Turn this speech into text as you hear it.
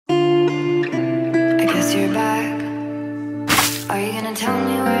you gonna tell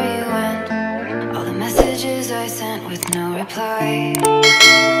me where you went? All the messages I sent with no reply.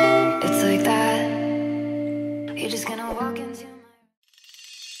 It's like that. You're just gonna walk into my...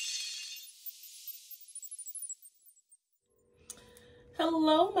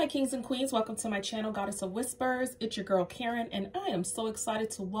 Hello, my kings and queens. Welcome to my channel, Goddess of Whispers. It's your girl, Karen, and I am so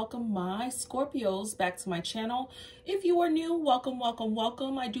excited to welcome my Scorpios back to my channel. If you are new, welcome, welcome,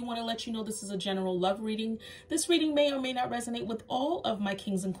 welcome. I do want to let you know this is a general love reading. This reading may or may not resonate with all of my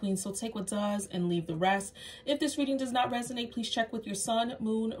kings and queens, so take what does and leave the rest. If this reading does not resonate, please check with your sun,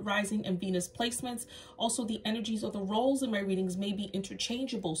 moon, rising, and Venus placements. Also, the energies or the roles in my readings may be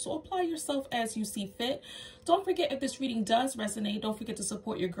interchangeable, so apply yourself as you see fit. Don't forget, if this reading does resonate, don't forget to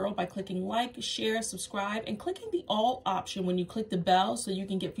support your girl by clicking like, share, subscribe, and clicking the all option when you click the bell so you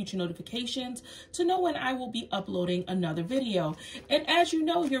can get future notifications to know when I will be uploading another video. And as you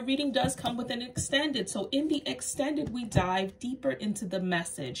know, your reading does come with an extended. So in the extended, we dive deeper into the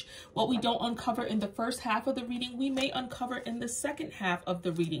message. What we don't uncover in the first half of the reading, we may uncover in the second half of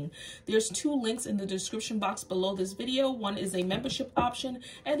the reading. There's two links in the description box below this video. One is a membership option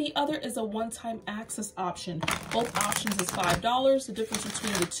and the other is a one-time access option. Both options is $5. The difference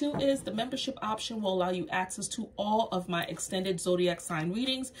between the two is the membership option will allow you access to all of my extended zodiac sign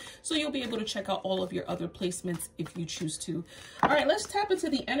readings, so you'll be able to check out all of your other placements if you choose to. All right, let's tap into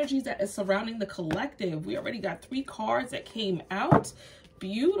the energies that is surrounding the collective. We already got 3 cards that came out.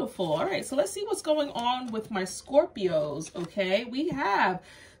 Beautiful. All right, so let's see what's going on with my Scorpios. Okay, we have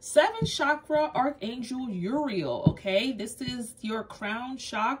 7th chakra, Archangel Uriel. Okay, this is your crown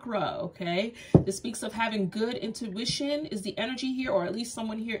chakra. Okay, this speaks of having good intuition is the energy here, or at least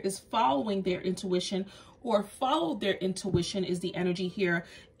someone here is following their intuition or followed their intuition is the energy here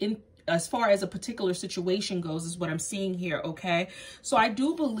in as far as a particular situation goes, is what I'm seeing here. Okay, so I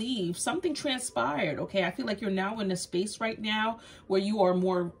do believe something transpired. Okay, I feel like you're now in a space right now where you are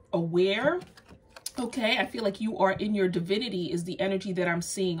more aware. Okay, I feel like you are in your divinity is the energy that I'm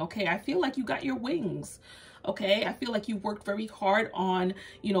seeing. Okay, I feel like you got your wings. Okay, I feel like you worked very hard on,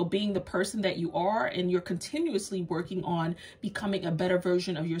 you know, being the person that you are, and you're continuously working on becoming a better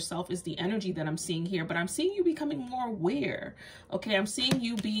version of yourself is the energy that I'm seeing here. But I'm seeing you becoming more aware. Okay, I'm seeing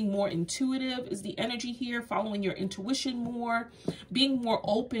you being more intuitive is the energy here, following your intuition more, being more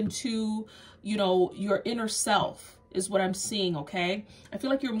open to, you know, your inner self is what I'm seeing. Okay, I feel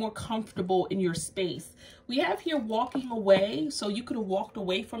like you're more comfortable in your space. We have here walking away, so you could have walked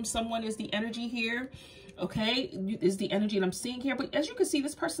away from someone is the energy here. Okay, is the energy that I'm seeing here. But as you can see,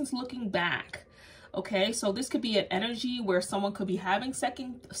 this person's looking back. Okay, so this could be an energy where someone could be having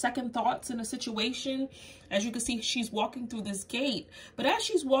second thoughts in a situation. As you can see, she's walking through this gate, but as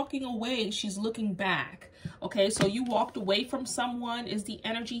she's walking away, she's looking back. Okay, so you walked away from someone is the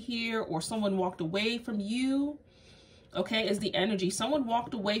energy here, or someone walked away from you. Okay, is the energy. Someone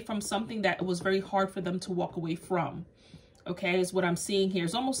walked away from something that it was very hard for them to walk away from. Okay, is what I'm seeing here.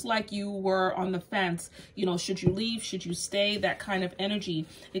 It's almost like you were on the fence, you know, should you leave, should you stay, that kind of energy.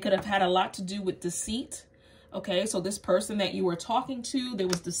 It could have had a lot to do with deceit. Okay, so this person that you were talking to, there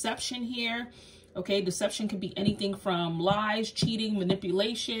was deception here. Okay, deception could be anything from lies, cheating,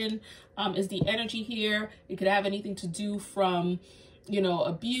 manipulation is the energy here. It could have anything to do from, you know,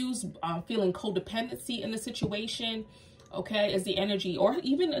 abuse, feeling codependency in the situation. Okay, is the energy, or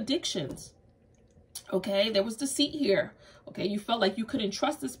even addictions. Okay, there was deceit here. Okay, you felt like you couldn't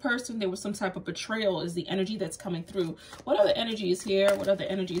trust this person. There was some type of betrayal is the energy that's coming through. What other energy is here? What other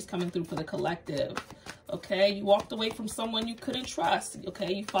energy is coming through for the collective? Okay, you walked away from someone you couldn't trust.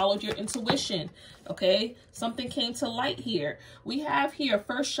 Okay, you followed your intuition. Okay, something came to light here. We have here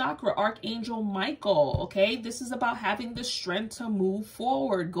 1st chakra, Archangel Michael. Okay, this is about having the strength to move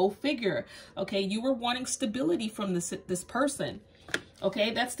forward. Go figure. Okay, you were wanting stability from this person.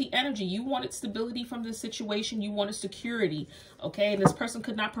 Okay, that's the energy. You wanted stability from this situation. You wanted security. Okay, and this person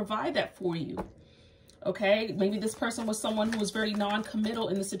could not provide that for you. Okay, maybe this person was someone who was very non-committal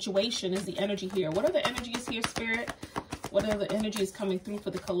in the situation is the energy here. What other energy is here, Spirit? What other energy is coming through for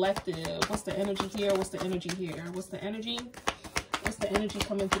the collective? What's the energy here? What's the energy here? What's the energy? What's the energy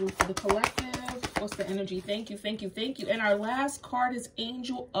coming through for the collective? What's the energy? Thank you, thank you, thank you. And our last card is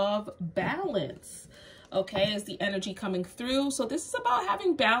Angel of Balance. Okay, is the energy coming through. So this is about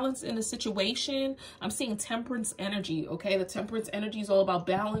having balance in a situation. I'm seeing temperance energy. Okay, the temperance energy is all about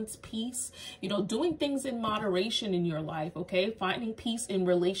balance, peace, you know, doing things in moderation in your life. Okay, finding peace in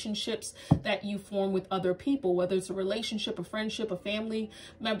relationships that you form with other people, whether it's a relationship, a friendship, a family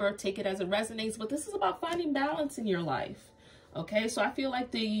member, take it as it resonates. But this is about finding balance in your life. Okay, so I feel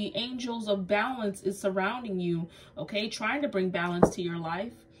like the angels of balance is surrounding you. Okay, trying to bring balance to your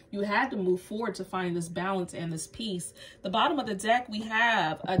life. You had to move forward to find this balance and this peace. The bottom of the deck, we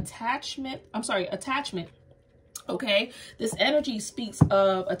have attachment. Okay, this energy speaks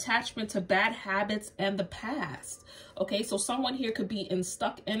of attachment to bad habits and the past. Okay, so someone here could be in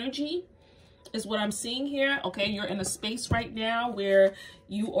stuck energy is what I'm seeing here. Okay, you're in a space right now where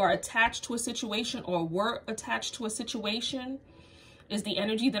you are attached to a situation or were attached to a situation is the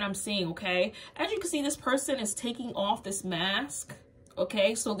energy that I'm seeing. Okay, as you can see, this person is taking off this mask.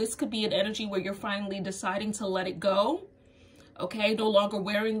 Okay, so this could be an energy where you're finally deciding to let it go. Okay, no longer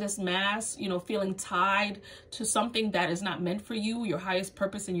wearing this mask, you know, feeling tied to something that is not meant for you, your highest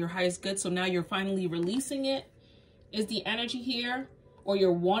purpose and your highest good. So now you're finally releasing it is the energy here, or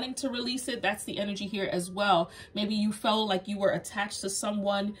you're wanting to release it. That's the energy here as well. Maybe you felt like you were attached to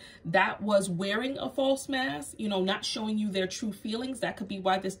someone that was wearing a false mask, you know, not showing you their true feelings. That could be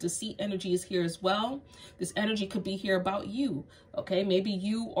why this deceit energy is here as well. This energy could be here about you. Okay, maybe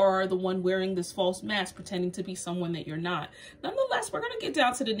you are the one wearing this false mask, pretending to be someone that you're not. Nonetheless, we're going to get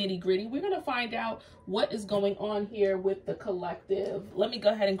down to the nitty-gritty. We're going to find out what is going on here with the collective. Let me go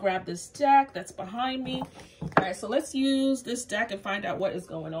ahead and grab this deck that's behind me. All right, so let's use this deck and find out what is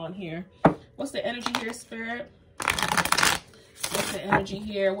going on here. What's the energy here, Spirit? What's the energy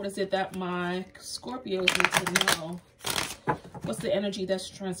here? What is it that my Scorpios need to know? What's the energy that's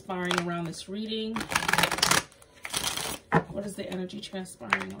transpiring around this reading? What is the energy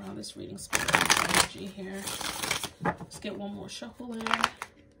transpiring around this reading? Spirit energy here. Let's get one more shuffle in.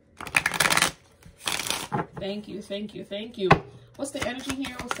 Thank you, thank you, thank you. What's the energy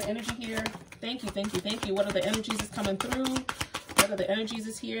here? What's the energy here? Thank you, thank you, thank you. What are the energies that's coming through? What are the energies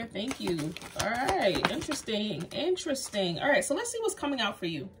is here? Thank you. All right, interesting, interesting. All right, so let's see what's coming out for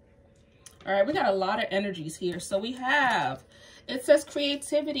you. All right, we got a lot of energies here. So we have, it says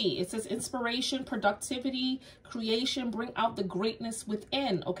creativity. It says inspiration, productivity, creation, bring out the greatness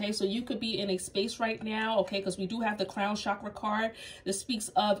within. Okay, so you could be in a space right now, okay, because we do have the crown chakra card. This speaks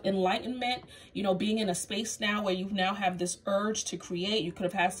of enlightenment, you know, being in a space now where you now have this urge to create. You could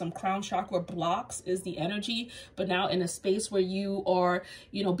have had some crown chakra blocks is the energy, but now in a space where you are,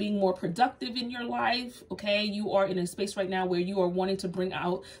 you know, being more productive in your life. Okay, you are in a space right now where you are wanting to bring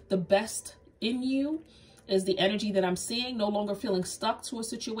out the best in you is the energy that I'm seeing. No longer feeling stuck to a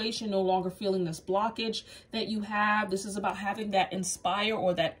situation, no longer feeling this blockage that you have. This is about having that inspire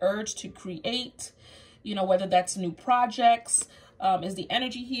or that urge to create, you know, whether that's new projects, is the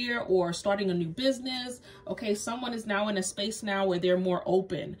energy here, or starting a new business. Okay, someone is now in a space now where they're more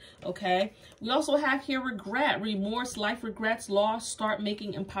open. Okay, we also have here regret, remorse, life regrets, loss, start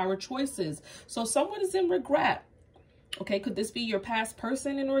making empowered choices. So someone is in regret. Okay, could this be your past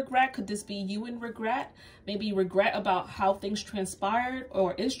person in regret? Could this be you in regret? Maybe regret about how things transpired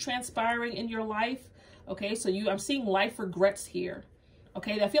or is transpiring in your life. Okay, so I'm seeing life regrets here.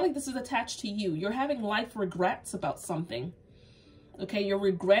 Okay, I feel like this is attached to you. You're having life regrets about something. Okay, you're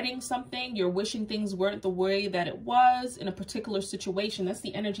regretting something. You're wishing things weren't the way that it was in a particular situation. That's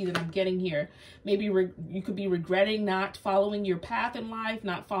the energy that I'm getting here. Maybe you could be regretting not following your path in life,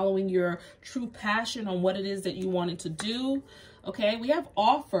 not following your true passion on what it is that you wanted to do. Okay, we have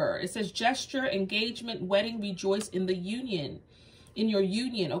offer. It says gesture, engagement, wedding, rejoice in the union. In your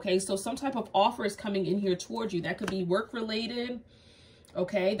union. Okay, so some type of offer is coming in here towards you. That could be work related.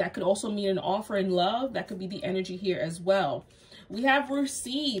 Okay, that could also mean an offer in love. That could be the energy here as well. We have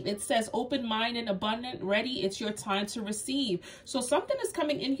receive. It says open mind and abundant, ready. It's your time to receive. So something is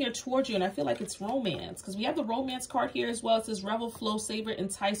coming in here towards you, and I feel like it's romance, because we have the romance card here as well. It says revel, flow, savor,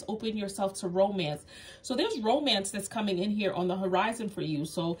 entice, open yourself to romance. So there's romance that's coming in here on the horizon for you.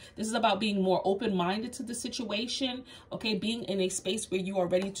 So this is about being more open-minded to the situation. Okay, being in a space where you are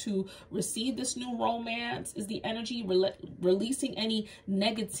ready to receive this new romance is the energy, releasing any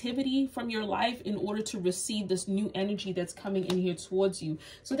negativity from your life in order to receive this new energy that's coming in here towards you.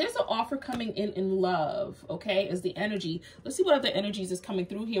 So there's an offer coming in love, okay, is the energy. Let's see what other energies is coming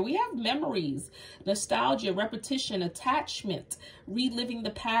through here. We have memories, nostalgia, repetition, attachment, reliving the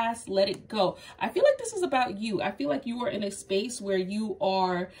past, let it go. I feel like this is about you. I feel like you are in a space where you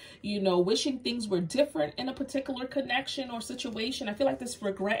are, you know, wishing things were different in a particular connection or situation. I feel like this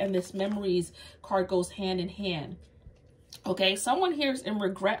regret and this memories card goes hand in hand. Okay, someone here is in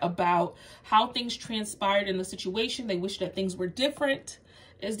regret about how things transpired in the situation. They wish that things were different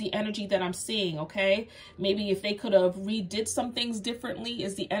is the energy that I'm seeing, okay? Maybe if they could have redid some things differently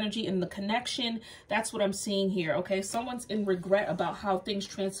is the energy in the connection. That's what I'm seeing here, okay? Someone's in regret about how things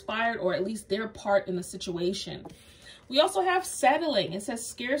transpired, or at least their part in the situation. We also have settling. It says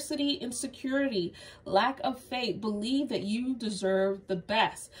scarcity, insecurity, lack of faith, believe that you deserve the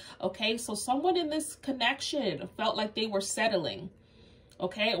best. Okay, so someone in this connection felt like they were settling.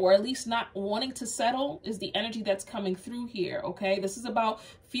 okay? Or at least not wanting to settle is the energy that's coming through here, okay? This is about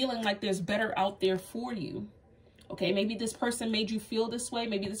feeling like there's better out there for you, okay? Maybe this person made you feel this way.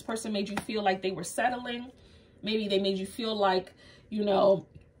 Maybe this person made you feel like they were settling. Maybe they made you feel like, you know,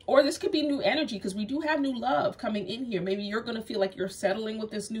 or this could be new energy, because we do have new love coming in here. Maybe you're going to feel like you're settling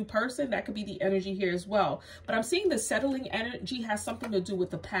with this new person. That could be the energy here as well. But I'm seeing the settling energy has something to do with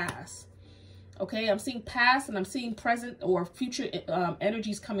the past. Okay, I'm seeing past and I'm seeing present or future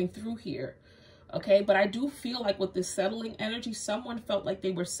energies coming through here. Okay, but I do feel like with this settling energy, someone felt like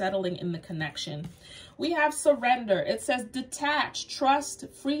they were settling in the connection. We have surrender. It says detach, trust,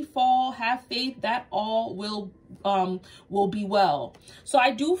 free fall, have faith that all will be well. So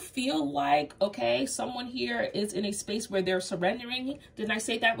I do feel like, okay, someone here is in a space where they're surrendering. Didn't I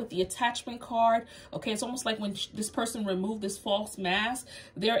say that with the attachment card? Okay, it's almost like when this person removed this false mask,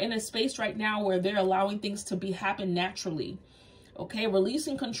 they're in a space right now where they're allowing things to happen naturally. Okay,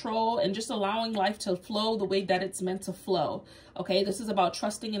 releasing control and just allowing life to flow the way that it's meant to flow. Okay, this is about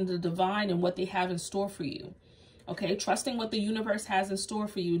trusting in the divine and what they have in store for you. Okay, trusting what the universe has in store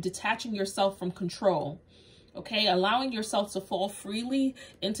for you, detaching yourself from control. Okay, allowing yourself to fall freely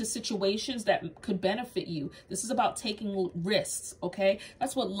into situations that could benefit you. This is about taking risks, okay?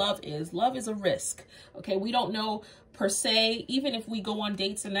 That's what love is. Love is a risk, okay? We don't know per se, even if we go on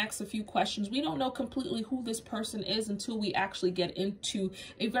dates and ask a few questions, we don't know completely who this person is until we actually get into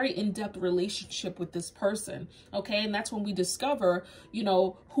a very in-depth relationship with this person, okay? And that's when we discover, you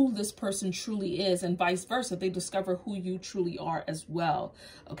know, who this person truly is, and vice versa. They discover who you truly are as well,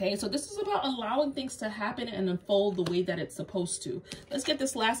 okay? So this is about allowing things to happen and unfold the way that it's supposed to. Let's get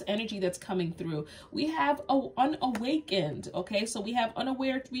this last energy that's coming through. We have unawakened, okay? So we have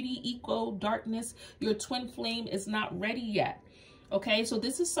unaware, 3D, equal, darkness. Your twin flame is not ready yet. Okay, so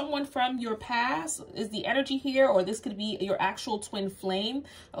this is someone from your past is the energy here, or this could be your actual twin flame.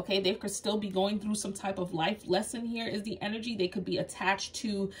 Okay, they could still be going through some type of life lesson here is the energy. They could be attached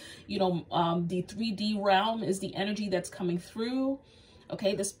to, you know, the 3D realm is the energy that's coming through.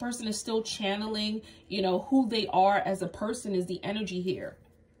 Okay, this person is still channeling, you know, who they are as a person is the energy here.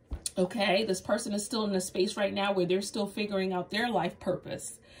 Okay, this person is still in a space right now where they're still figuring out their life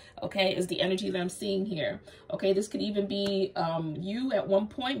purpose. Okay, is the energy that I'm seeing here. Okay, this could even be you at one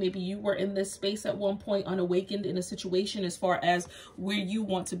point. Maybe you were in this space at one point, unawakened in a situation as far as where you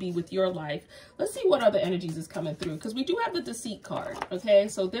want to be with your life. Let's see what other energies is coming through, because we do have the deceit card. Okay,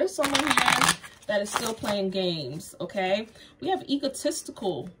 so there's someone here that is still playing games. Okay, we have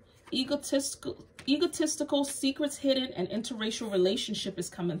egotistical, secrets hidden, and interracial relationship is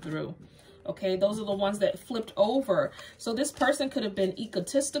coming through. Okay, those are the ones that flipped over. So this person could have been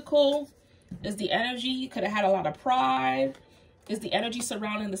egotistical, is the energy, could have had a lot of pride, is the energy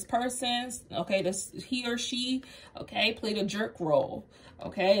surrounding this person. Okay, this he or she, okay, played a jerk role.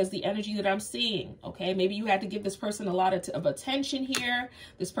 Okay, is the energy that I'm seeing. Okay, maybe you had to give this person a lot of attention here.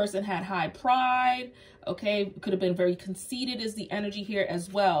 This person had high pride. Okay, could have been very conceited is the energy here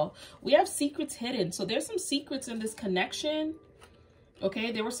as well. We have secrets hidden. So there's some secrets in this connection.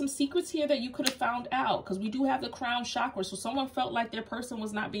 Okay, there were some secrets here that you could have found out, because we do have the crown chakra. So someone felt like their person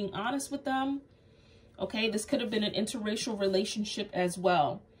was not being honest with them. Okay, this could have been an interracial relationship as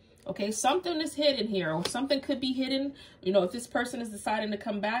well. Okay, something is hidden here, or something could be hidden. You know, if this person is deciding to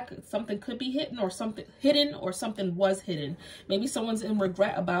come back, something could be hidden, or something was hidden. Maybe someone's in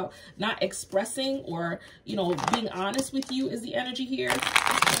regret about not expressing or, you know, being honest with you is the energy here.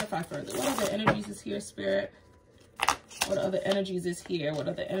 Let's clarify further. What other energies is here, Spirit? What other energies is here? What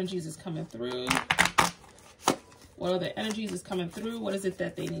other energies is coming through? What other energies is coming through? What is it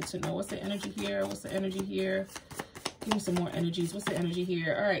that they need to know? What's the energy here? What's the energy here? Give me some more energies. What's the energy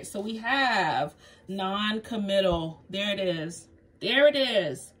here? All right, so we have non-committal. There it is. There it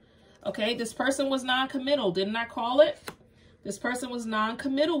is. Okay, this person was non-committal. Didn't I call it? This person was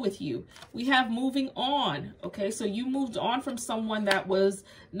non-committal with you. We have moving on. Okay, so you moved on from someone that was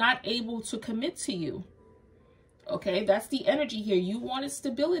not able to commit to you. Okay, that's the energy here. You wanted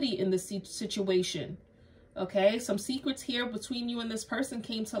stability in this situation. Okay, some secrets here between you and this person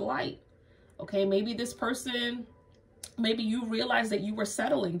came to light. Okay, maybe this person, maybe you realized that you were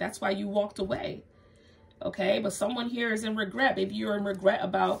settling. That's why you walked away. Okay, but someone here is in regret. Maybe you're in regret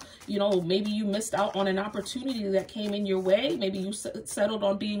about, you know, maybe you missed out on an opportunity that came in your way. Maybe you settled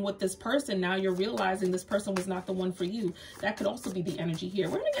on being with this person. Now you're realizing this person was not the one for you. That could also be the energy here.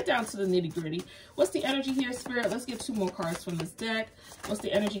 We're going to get down to the nitty gritty. What's the energy here, Spirit? Let's get 2 more cards from this deck. What's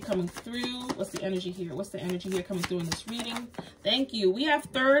the energy coming through? What's the energy here? What's the energy here coming through in this reading? Thank you. We have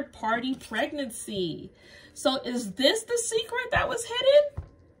third-party pregnancy. So is this the secret that was hidden?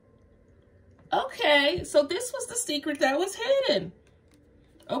 Okay, so this was the secret that was hidden.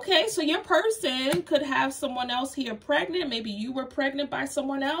 Okay, so your person could have someone else here pregnant. Maybe you were pregnant by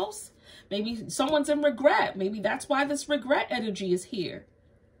someone else. Maybe someone's in regret. Maybe that's why this regret energy is here.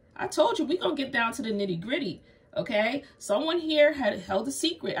 I told you, we're going to get down to the nitty gritty. Okay, someone here had held a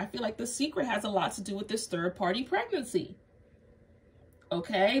secret. I feel like the secret has a lot to do with this third party pregnancy.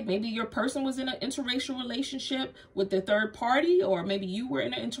 Okay, maybe your person was in an interracial relationship with the third party, or maybe you were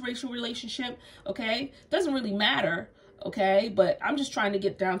in an interracial relationship. Okay, doesn't really matter. Okay, but I'm just trying to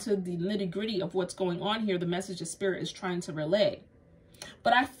get down to the nitty gritty of what's going on here. The message the spirit is trying to relay.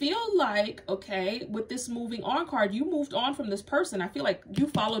 But I feel like, okay, with this moving on card, you moved on from this person. I feel like you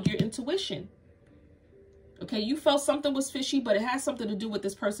followed your intuition. Okay, you felt something was fishy, but it has something to do with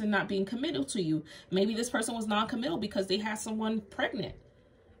this person not being committed to you. Maybe this person was non-committal because they had someone pregnant.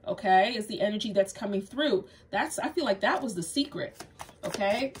 Okay, is the energy that's coming through. I feel like that was the secret.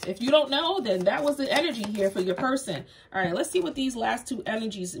 Okay, if you don't know, then that was the energy here for your person. All right, let's see what these last two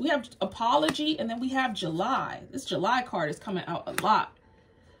energies. We have apology, and then we have July. This July card is coming out a lot.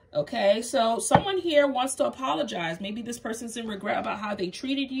 Okay, so someone here wants to apologize. Maybe this person's in regret about how they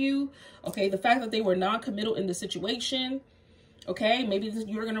treated you. Okay, the fact that they were non-committal in the situation. Okay, maybe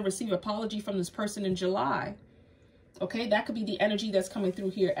you're going to receive apology from this person in July. Okay, that could be the energy that's coming through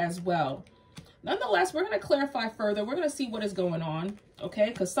here as well. Nonetheless, we're going to clarify further. We're going to see what is going on. Okay,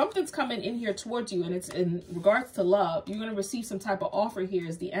 because something's coming in here towards you, and it's in regards to love. You're going to receive some type of offer here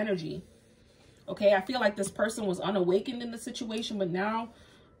is the energy. Okay, I feel like this person was unawakened in the situation, but now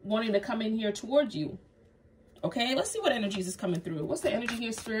wanting to come in here towards you. Okay, let's see what energies is coming through. What's the energy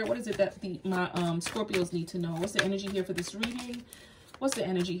here, Spirit? What is it that my Scorpios need to know? What's the energy here for this reading? What's the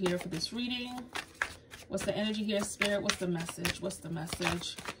energy here for this reading? What's the energy here, Spirit? What's the message? What's the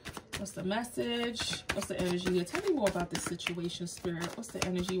message? What's the message? What's the energy here? Tell me more about this situation, Spirit. What's the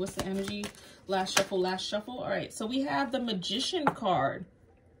energy? What's the energy? Last shuffle, last shuffle. All right, so we have the Magician card.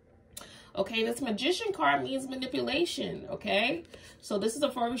 Okay, this Magician card means manipulation, okay? So this is a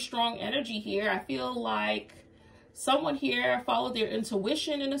very strong energy here. I feel like someone here followed their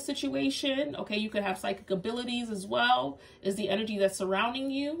intuition in a situation. Okay, you could have psychic abilities as well, is the energy that's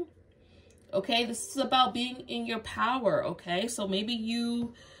surrounding you. Okay, this is about being in your power, okay? So maybe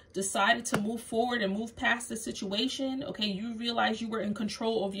you decided to move forward and move past the situation. Okay, you realize you were in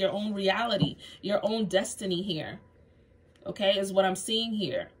control of your own reality, your own destiny here. Okay, is what I'm seeing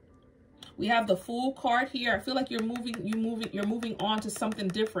here. We have the Fool card here. I feel like you're moving on to something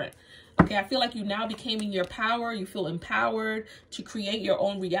different. Okay, I feel like you now became in your power. You feel empowered to create your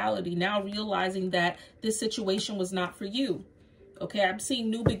own reality. Now realizing that this situation was not for you. Okay, I'm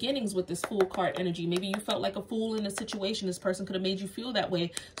seeing new beginnings with this Fool card energy. Maybe you felt like a fool in a situation. This person could have made you feel that way.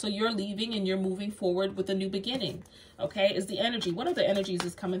 So you're leaving and you're moving forward with a new beginning. Okay, is the energy. What other energies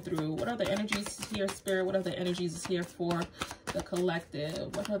is coming through? What other energies is here, Spirit? What other energies is here for the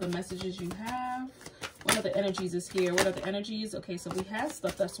collective? What other messages you have? What other energies is here? What other energies? Okay, so we have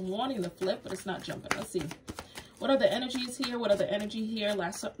stuff that's wanting to flip, but it's not jumping. Let's see. What other energies here? What other energy here?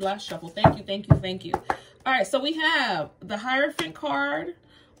 Last shuffle. Thank you, thank you, thank you. All right, so we have the Hierophant card.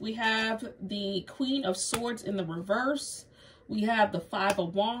 We have the Queen of Swords in the reverse. We have the Five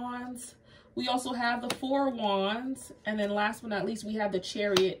of Wands. We also have the Four of Wands. And then last but not least, we have the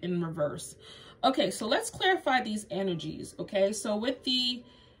Chariot in reverse. Okay, so let's clarify these energies. Okay, so with the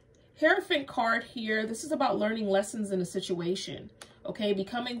Hierophant card here, this is about learning lessons in a situation. Okay,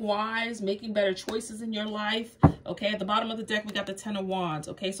 becoming wise, making better choices in your life. Okay, at the bottom of the deck, we got the Ten of Wands.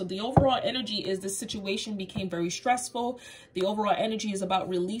 Okay, so the overall energy is this situation became very stressful. The overall energy is about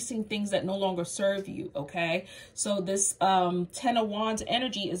releasing things that no longer serve you. Okay, so this Ten of Wands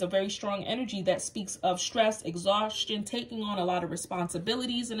energy is a very strong energy that speaks of stress, exhaustion, taking on a lot of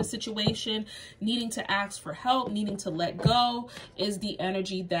responsibilities in a situation, needing to ask for help, needing to let go is the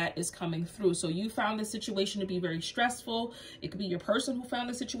energy that is coming through. So you found this situation to be very stressful. It could be your person who found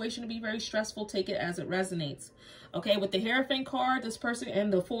the situation to be very stressful. Take it as it resonates. Okay, with the Hierophant card, this person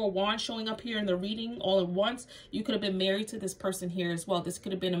and the Four of Wands showing up here in the reading all at once, you could have been married to this person here as well. This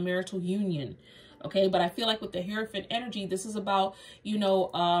could have been a marital union. Okay, but I feel like with the Hierophant energy, this is about, you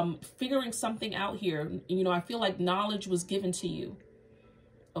know, figuring something out here. You know, I feel like knowledge was given to you.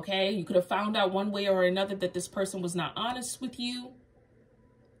 Okay, you could have found out one way or another that this person was not honest with you.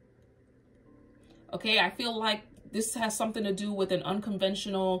 Okay, I feel like this has something to do with an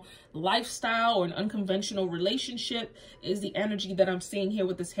unconventional lifestyle or an unconventional relationship is the energy that I'm seeing here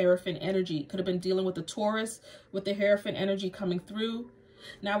with this Hierophant energy. Could have been dealing with the Taurus with the Hierophant energy coming through.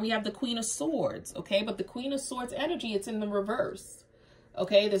 Now we have the Queen of Swords, okay? But the Queen of Swords energy, it's in the reverse.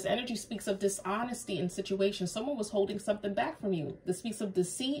 Okay, this energy speaks of dishonesty in situations. Someone was holding something back from you. This speaks of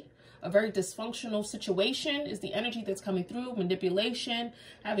deceit, a very dysfunctional situation is the energy that's coming through. Manipulation,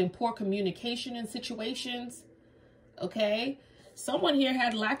 having poor communication in situations. Okay. Someone here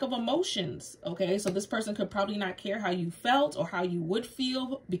had lack of emotions. Okay. So this person could probably not care how you felt or how you would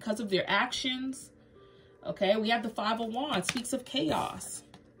feel because of their actions. Okay. We have the Five of Wands, speaks of chaos.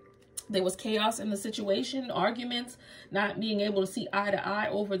 There was chaos in the situation, arguments, not being able to see eye to eye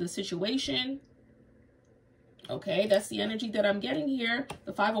over the situation. Okay, that's the energy that I'm getting here.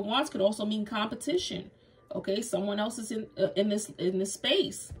 The Five of Wands could also mean competition. Okay, someone else is in this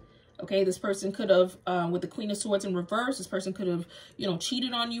space. Okay, this person could have, with the Queen of Swords in reverse, this person could have, you know,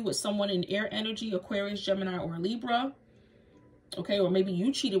 cheated on you with someone in air energy, Aquarius, Gemini, or Libra. Okay, or maybe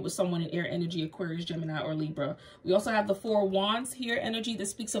you cheated with someone in air energy, Aquarius, Gemini, or Libra. We also have the Four of Wands here, energy that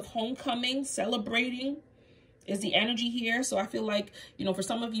speaks of homecoming, celebrating is the energy here. So I feel like, you know, for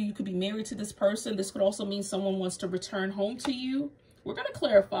some of you, you could be married to this person. This could also mean someone wants to return home to you. We're going to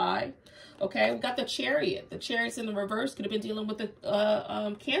clarify. Okay, we got the Chariot. The Chariot's in the reverse. Could have been dealing with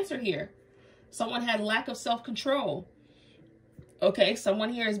the Cancer here. Someone had lack of self-control. Okay,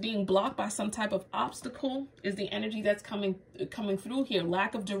 someone here is being blocked by some type of obstacle is the energy that's coming through here.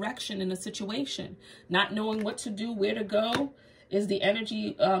 Lack of direction in a situation. Not knowing what to do, where to go is the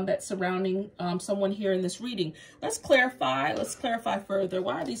energy that's surrounding someone here in this reading. Let's clarify. Let's clarify further.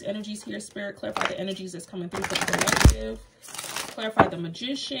 Why are these energies here, Spirit? Clarify the energies that's coming through for the collective. Clarify the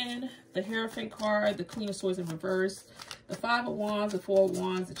Magician, the Hierophant card, the Queen of Swords in reverse, the Five of Wands, the Four of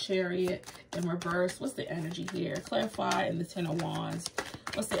Wands, the Chariot in reverse. What's the energy here? Clarify, and the Ten of Wands.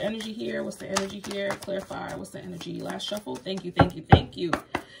 What's the energy here? What's the energy here? Clarify. What's the energy? Last shuffle. Thank you, thank you, thank you.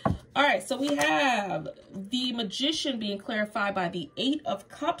 All right, so we have the Magician being clarified by the Eight of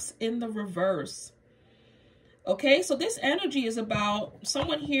Cups in the reverse. Okay, so this energy is about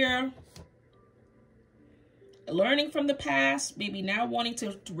someone here learning from the past, maybe now wanting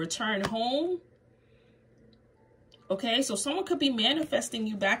to return home. Okay, so someone could be manifesting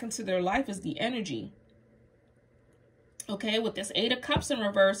you back into their life as the energy. Okay, with this Eight of Cups in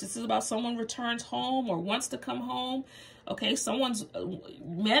reverse, this is about someone returns home or wants to come home. Okay, someone's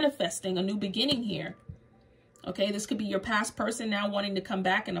manifesting a new beginning here. Okay, this could be your past person now wanting to come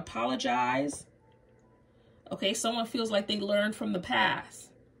back and apologize. Okay, someone feels like they learned from the past.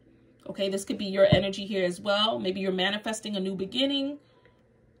 Okay, this could be your energy here as well. Maybe you're manifesting a new beginning.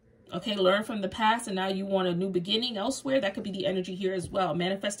 Okay, learn from the past and now you want a new beginning elsewhere. That could be the energy here as well.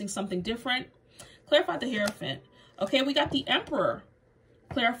 Manifesting something different. Clarify the Hierophant. Okay, we got the Emperor.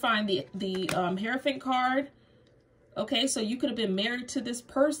 Clarifying the Hierophant card. Okay, so you could have been married to this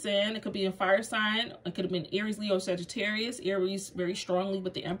person. It could be a fire sign. It could have been Aries, Leo, Sagittarius. Aries very strongly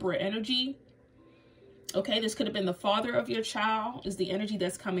with the Emperor energy. Okay, this could have been the father of your child is the energy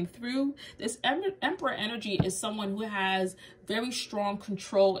that's coming through. This Emperor energy is someone who has very strong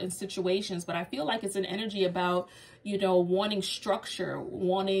control in situations, but I feel like it's an energy about, you know, wanting structure,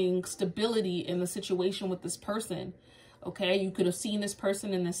 wanting stability in the situation with this person. Okay, you could have seen this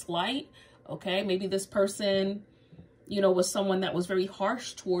person in this light. Okay, maybe this person, you know, was someone that was very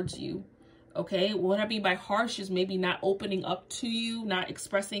harsh towards you. Okay, what I mean by harsh is maybe not opening up to you, not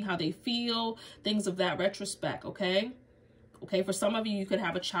expressing how they feel, things of that retrospect, okay? Okay, for some of you, you could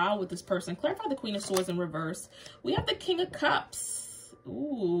have a child with this person. Clarify the Queen of Swords in reverse. We have the King of Cups.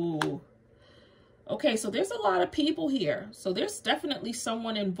 Ooh. Okay, so there's a lot of people here. So there's definitely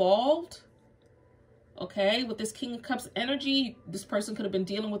someone involved. Okay, with this King of Cups energy, this person could have been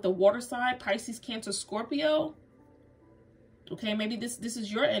dealing with the water sign, Pisces, Cancer, Scorpio. Okay, maybe this is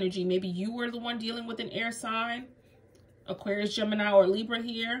your energy. Maybe you were the one dealing with an air sign, Aquarius, Gemini, or Libra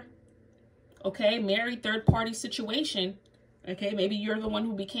here. Okay, married, third-party situation. Okay, maybe you're the one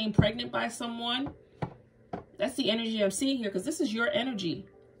who became pregnant by someone. That's the energy I'm seeing here because this is your energy.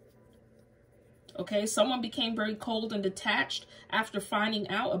 Okay, someone became very cold and detached after finding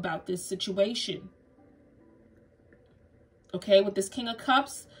out about this situation. Okay, with this King of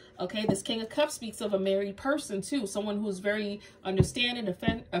Cups. Okay, this King of Cups speaks of a married person too. Someone who's very understanding,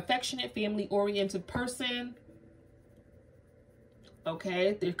 affectionate, family-oriented person.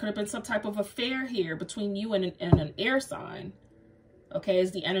 Okay, there could have been some type of affair here between you and an air sign. Okay,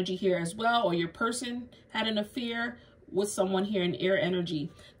 is the energy here as well. Or your person had an affair with someone here in air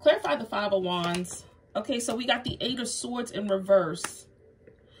energy. Clarify the Five of Wands. Okay, so we got the Eight of Swords in reverse.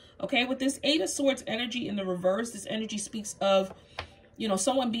 Okay, with this Eight of Swords energy in the reverse, this energy speaks of, you know,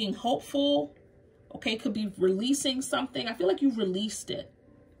 someone being hopeful. Okay, could be releasing something. I feel like you released it.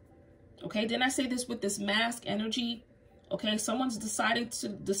 Okay, didn't I say this with this mask energy? Okay, someone's decided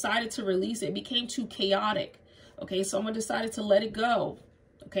to release it. It became too chaotic. Okay, someone decided to let it go.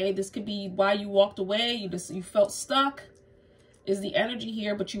 Okay, this could be why you walked away. You felt stuck. is the energy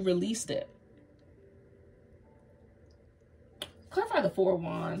here, but you released it. Clarify the Four of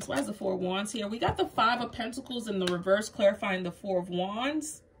Wands. Why is the Four of Wands here? We got the Five of Pentacles in the reverse, clarifying the Four of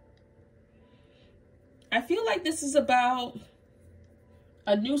Wands. I feel like this is about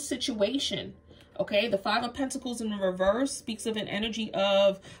a new situation. Okay, the Five of Pentacles in the reverse speaks of an energy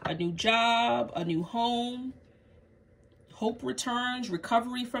of a new job, a new home, hope returns,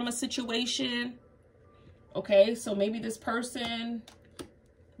 recovery from a situation. Okay, so maybe this person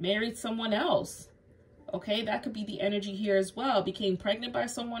married someone else. Okay, that could be the energy here as well. Became pregnant by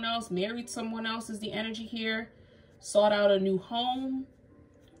someone else, married someone else is the energy here. Sought out a new home.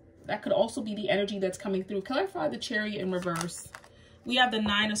 That could also be the energy that's coming through. Clarify the Chariot in reverse. We have the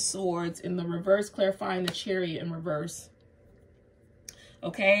Nine of Swords in the reverse, clarifying the Chariot in reverse.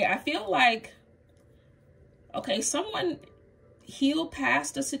 Okay, I feel like, okay, someone healed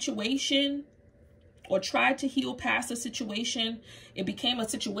past a situation or tried to heal past a situation. It became a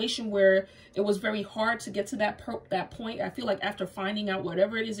situation where it was very hard to get to that point. I feel like after finding out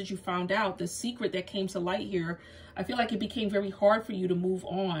whatever it is that you found out, the secret that came to light here, I feel like it became very hard for you to move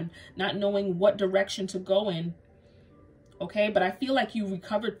on, not knowing what direction to go in. Okay, but I feel like you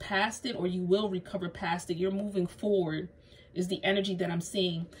recovered past it, or you will recover past it. You're moving forward is the energy that I'm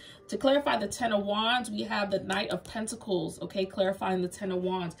seeing. To clarify the Ten of Wands, we have the Knight of Pentacles, okay, clarifying the Ten of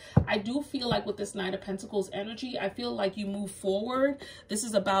Wands. I do feel like with this Knight of Pentacles energy, I feel like you move forward. This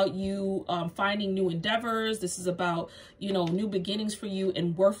is about you finding new endeavors. This is about, you know, new beginnings for you,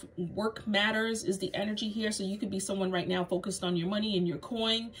 and work matters is the energy here. So you could be someone right now focused on your money and your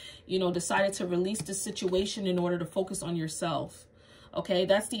coin, you know, decided to release this situation in order to focus on yourself. Okay,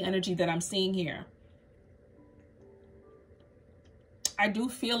 that's the energy that I'm seeing here. I do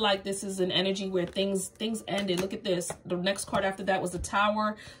feel like this is an energy where things ended. Look at this. The next card after that was the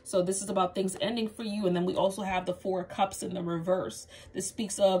Tower. So this is about things ending for you. And then we also have the Four of Cups in the reverse. This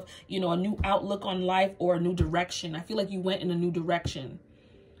speaks of, you know, a new outlook on life or a new direction. I feel like you went in a new direction.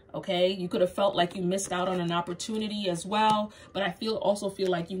 Okay, you could have felt like you missed out on an opportunity as well. But I also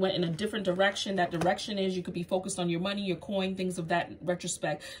feel like you went in a different direction. That direction is you could be focused on your money, your coin, things of that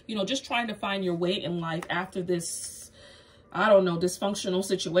retrospect. You know, just trying to find your way in life after this, I don't know, dysfunctional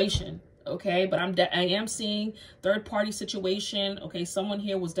situation. Okay, but I am seeing third party situation. Okay, someone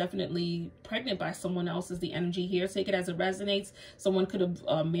here was definitely pregnant by someone else is the energy here. Take it as it resonates. Someone could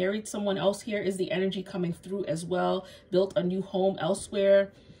have married someone else here is the energy coming through as well. Built a new home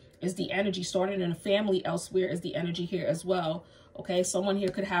elsewhere is the energy. Started in a family elsewhere is the energy here as well. Okay, someone here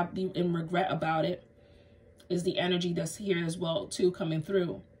could be in regret about it is the energy that's here as well too, coming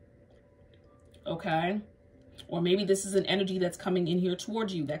through. Okay. Or maybe this is an energy that's coming in here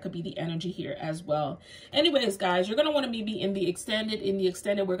towards you. That could be the energy here as well. Anyways, guys, you're going to want to be in the extended. In the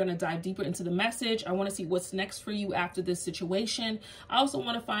extended, we're going to dive deeper into the message. I want to see what's next for you after this situation. I also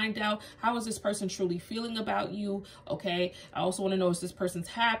want to find out, how is this person truly feeling about you? Okay. I also want to know, is this person's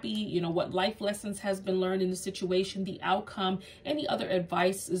happy? You know, what life lessons has been learned in the situation, the outcome, any other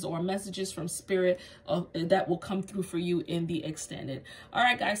advices or messages from spirit that will come through for you in the extended. All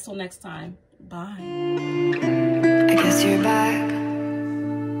right, guys, till next time. Bye. I guess you're back.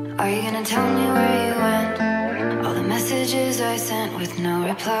 Are you gonna tell me where you went? All the messages I sent with no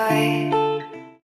reply.